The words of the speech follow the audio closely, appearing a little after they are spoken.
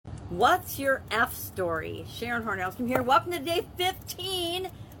What's your F story? Sharon Hornell here. Welcome to day 15,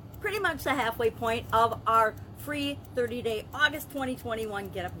 pretty much the halfway point of our free 30-day August 2021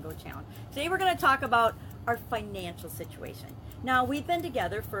 Get Up and Go Challenge. Today we're going to talk about our financial situation. Now, we've been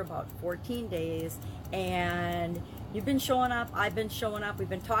together for about 14 days, and you've been showing up, I've been showing up. We've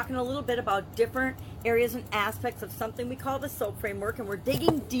been talking a little bit about different areas and aspects of something we call the SOAP framework, and we're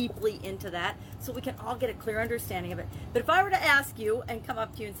digging deeply into that so we can all get a clear understanding of it. But if I were to ask you and come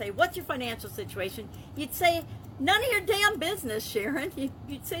up to you and say, what's your financial situation? You'd say, none of your damn business, Sharon.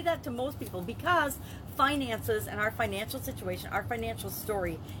 You'd say that to most people, because finances and our financial situation, our financial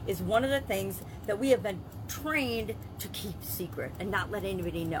story, is one of the things that we have been trained to keep secret and not let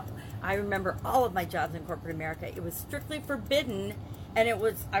anybody know. I remember all of my jobs in corporate America. It was strictly forbidden, and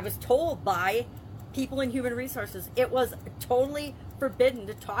I was told by people in human resources, it was totally forbidden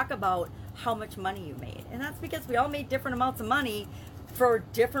to talk about how much money you made. And that's because we all made different amounts of money for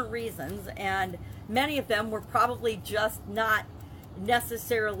different reasons, and many of them were probably just not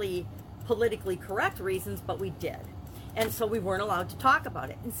necessarily politically correct reasons, but we did. And so we weren't allowed to talk about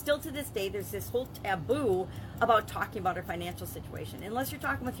it. And still to this day, there's this whole taboo about talking about our financial situation. Unless you're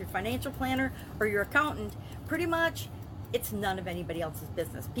talking with your financial planner or your accountant, pretty much it's none of anybody else's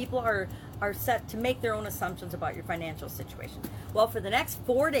business. People are set to make their own assumptions about your financial situation. Well, for the next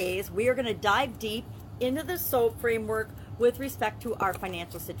 4 days, we are going to dive deep into the SOAP framework with respect to our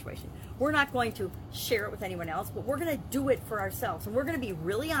financial situation. We're not going to share it with anyone else, but we're going to do it for ourselves. And we're going to be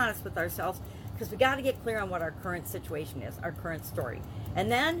really honest with ourselves, because we got to get clear on what our current situation is, our current story.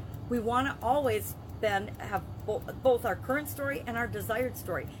 And then we want to always then have both our current story and our desired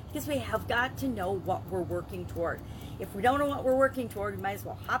story, because we have got to know what we're working toward. If we don't know what we're working toward, we might as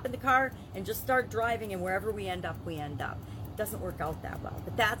well hop in the car and just start driving, and wherever we end up, we end up. It doesn't work out that well.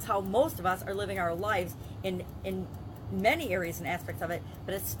 But that's how most of us are living our lives in many areas and aspects of it,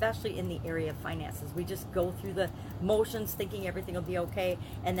 but especially in the area of finances. We just go through the motions thinking everything will be okay,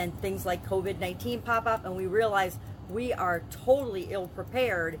 and then things like COVID-19 pop up, and we realize we are totally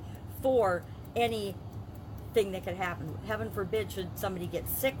ill-prepared for anything that could happen. Heaven forbid, should somebody get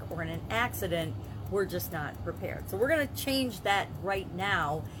sick or in an accident, we're just not prepared. So we're going to change that right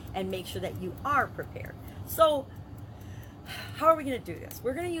now and make sure that you are prepared. So how are we going to do this?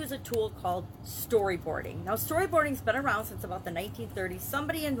 We're going to use a tool called storyboarding. Now, storyboarding's been around since about the 1930s.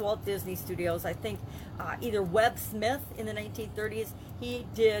 Somebody in Walt Disney Studios, I think either Webb Smith in the 1930s, he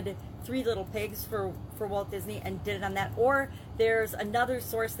did Three Little Pigs for Walt Disney and did it on that. Or there's another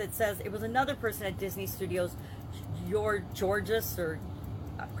source that says it was another person at Disney Studios, Georges, or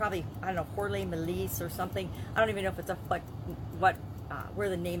probably, I don't know, Jorge Melis or something. I don't even know if it's where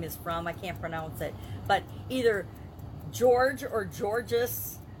the name is from. I can't pronounce it. But either George or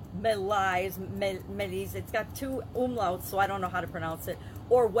Georges Melis, it's got two umlauts, so I don't know how to pronounce it,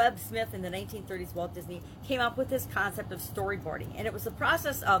 or Webb Smith in the 1930s, Walt Disney, came up with this concept of storyboarding. And it was the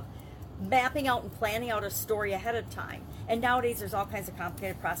process of mapping out and planning out a story ahead of time. And nowadays, there's all kinds of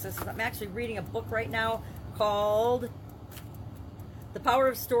complicated processes. I'm actually reading a book right now called The Power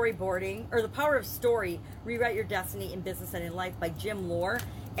of Storyboarding, or The Power of Story, Rewrite Your Destiny in Business and in Life by Jim Lohr.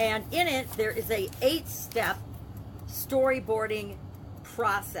 And in it, there is a 8-step storyboarding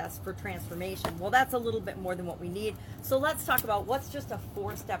process for transformation. Well, that's a little bit more than what we need. So let's talk about what's just a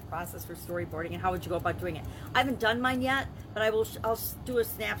 4-step process for storyboarding and how would you go about doing it. I haven't done mine yet, but I'll do a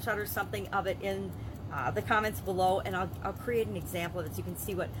snapshot or something of it in the comments below, and I'll create an example of it so you can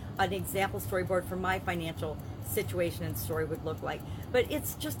see what an example storyboard for my financial situation and story would look like. But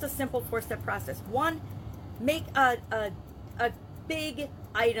it's just a simple 4-step process. 1, make a big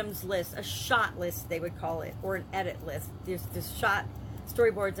items list, a shot list they would call it, or an edit list. There's shot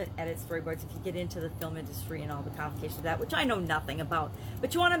storyboards and edit storyboards if you get into the film industry and all the complications of that, which I know nothing about.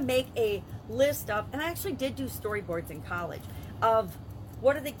 But you want to make a list of, and I actually did do storyboards in college, of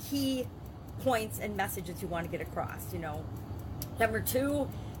what are the key points and messages you want to get across. Number 2,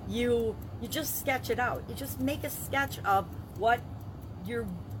 you just sketch it out. You just make a sketch of what your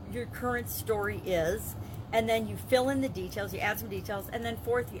current story is, and then you fill in the details, you add some details, and then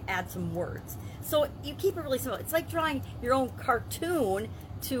 4th, you add some words. So you keep it really simple. It's like drawing your own cartoon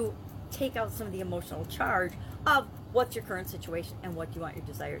to take out some of the emotional charge of what's your current situation and what you want your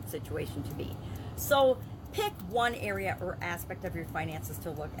desired situation to be. So pick one area or aspect of your finances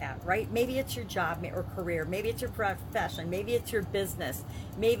to look at, right? Maybe it's your job or career. Maybe it's your profession. Maybe it's your business.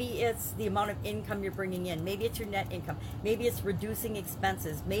 Maybe it's the amount of income you're bringing in. Maybe it's your net income. Maybe it's reducing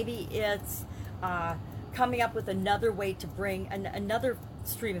expenses. Maybe it's coming up with another way to bring another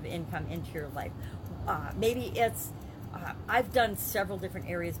stream of income into your life. Maybe it's, I've done several different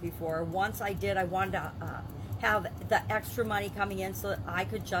areas before. Once I wanted to have the extra money coming in so that I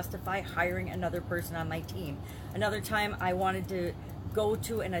could justify hiring another person on my team. Another time I wanted to go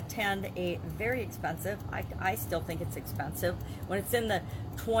to and attend a very expensive, I still think it's expensive. When it's in the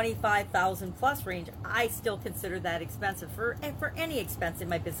 25,000 plus range, I still consider that expensive for any expense in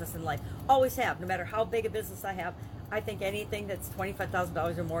my business and life. Always have, no matter how big a business I have. I think anything that's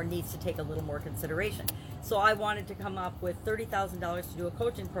 $25,000 or more needs to take a little more consideration. So I wanted to come up with $30,000 to do a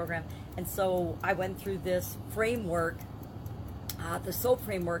coaching program. And so I went through this framework, the SOAP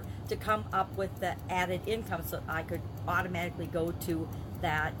framework, to come up with the added income so I could automatically go to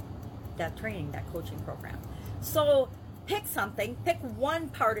that training, that coaching program. So pick something, pick one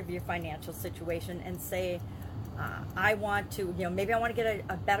part of your financial situation and say, I want to, maybe I want to get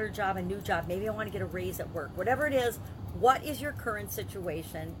a better job, a new job. Maybe I want to get a raise at work. Whatever it is, what is your current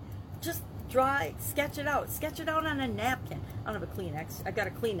situation? Just sketch it out. Sketch it out on a napkin. I don't have a Kleenex. I got a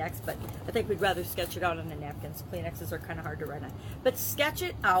Kleenex, but I think we'd rather sketch it out on a napkin. So Kleenexes are kind of hard to write on. But sketch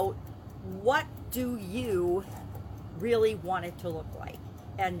it out. What do you really want it to look like?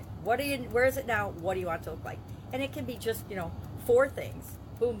 And where is it now? What do you want it to look like? And it can be just, 4 things.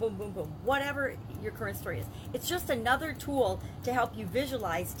 Boom, boom, boom, boom. Whatever your current story is. It's just another tool to help you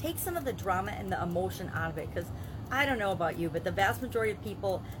visualize, take some of the drama and the emotion out of it. Because I don't know about you, but the vast majority of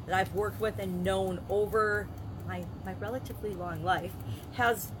people that I've worked with and known over my relatively long life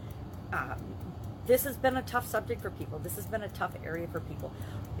this has been a tough subject for people. This has been a tough area for people.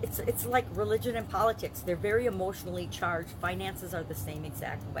 It's like religion and politics. They're very emotionally charged. Finances are the same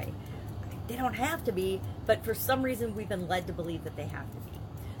exact way. They don't have to be, but for some reason we've been led to believe that they have to be.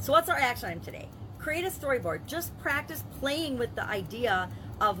 So what's our action item today? Create a storyboard. Just practice playing with the idea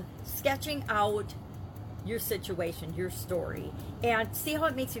of sketching out your situation, your story, and see how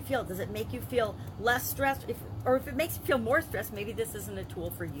it makes you feel. Does it make you feel less stressed? Or if it makes you feel more stressed, maybe this isn't a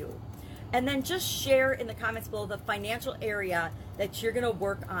tool for you. And then just share in the comments below the financial area that you're going to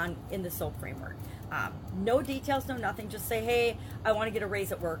work on in the SOAP framework. No details, no nothing. Just say, hey, I want to get a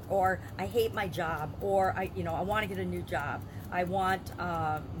raise at work, or I hate my job, or I want to get a new job. I want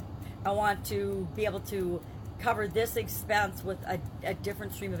to be able to cover this expense with a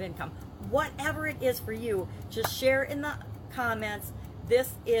different stream of income. Whatever it is for you, just share in the comments.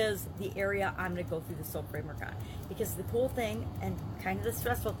 This is the area I'm going to go through the SOAP framework on. Because the cool thing, and kind of the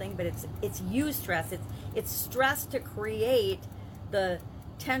stressful thing, but it's you stress. It's stress to create the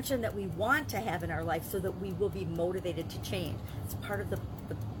tension that we want to have in our life so that we will be motivated to change. It's part of the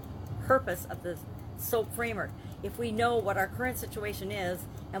purpose of the SOAP framework. If we know what our current situation is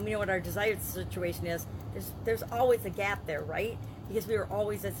and we know what our desired situation is, there's always a gap there, right? Because we are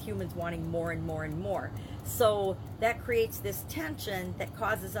always, as humans, wanting more and more and more. So that creates this tension that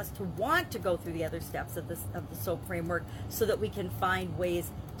causes us to want to go through the other steps of the SOAP framework so that we can find ways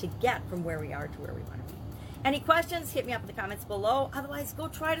to get from where we are to where we want to be. Any questions, hit me up in the comments below. Otherwise, go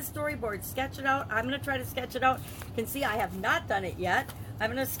try to storyboard, sketch it out. I'm going to try to sketch it out. You can see I have not done it yet.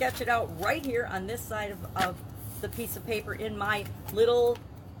 I'm going to sketch it out right here on this side of the piece of paper in my little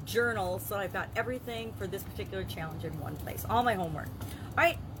journal, so I've got everything for this particular challenge in one place, all my homework. All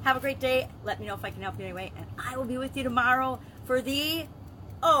right, have a great day. Let me know if I can help you anyway, and I will be with you tomorrow for the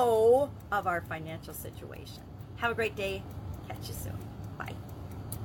O of our financial situation. Have a great day. Catch you soon.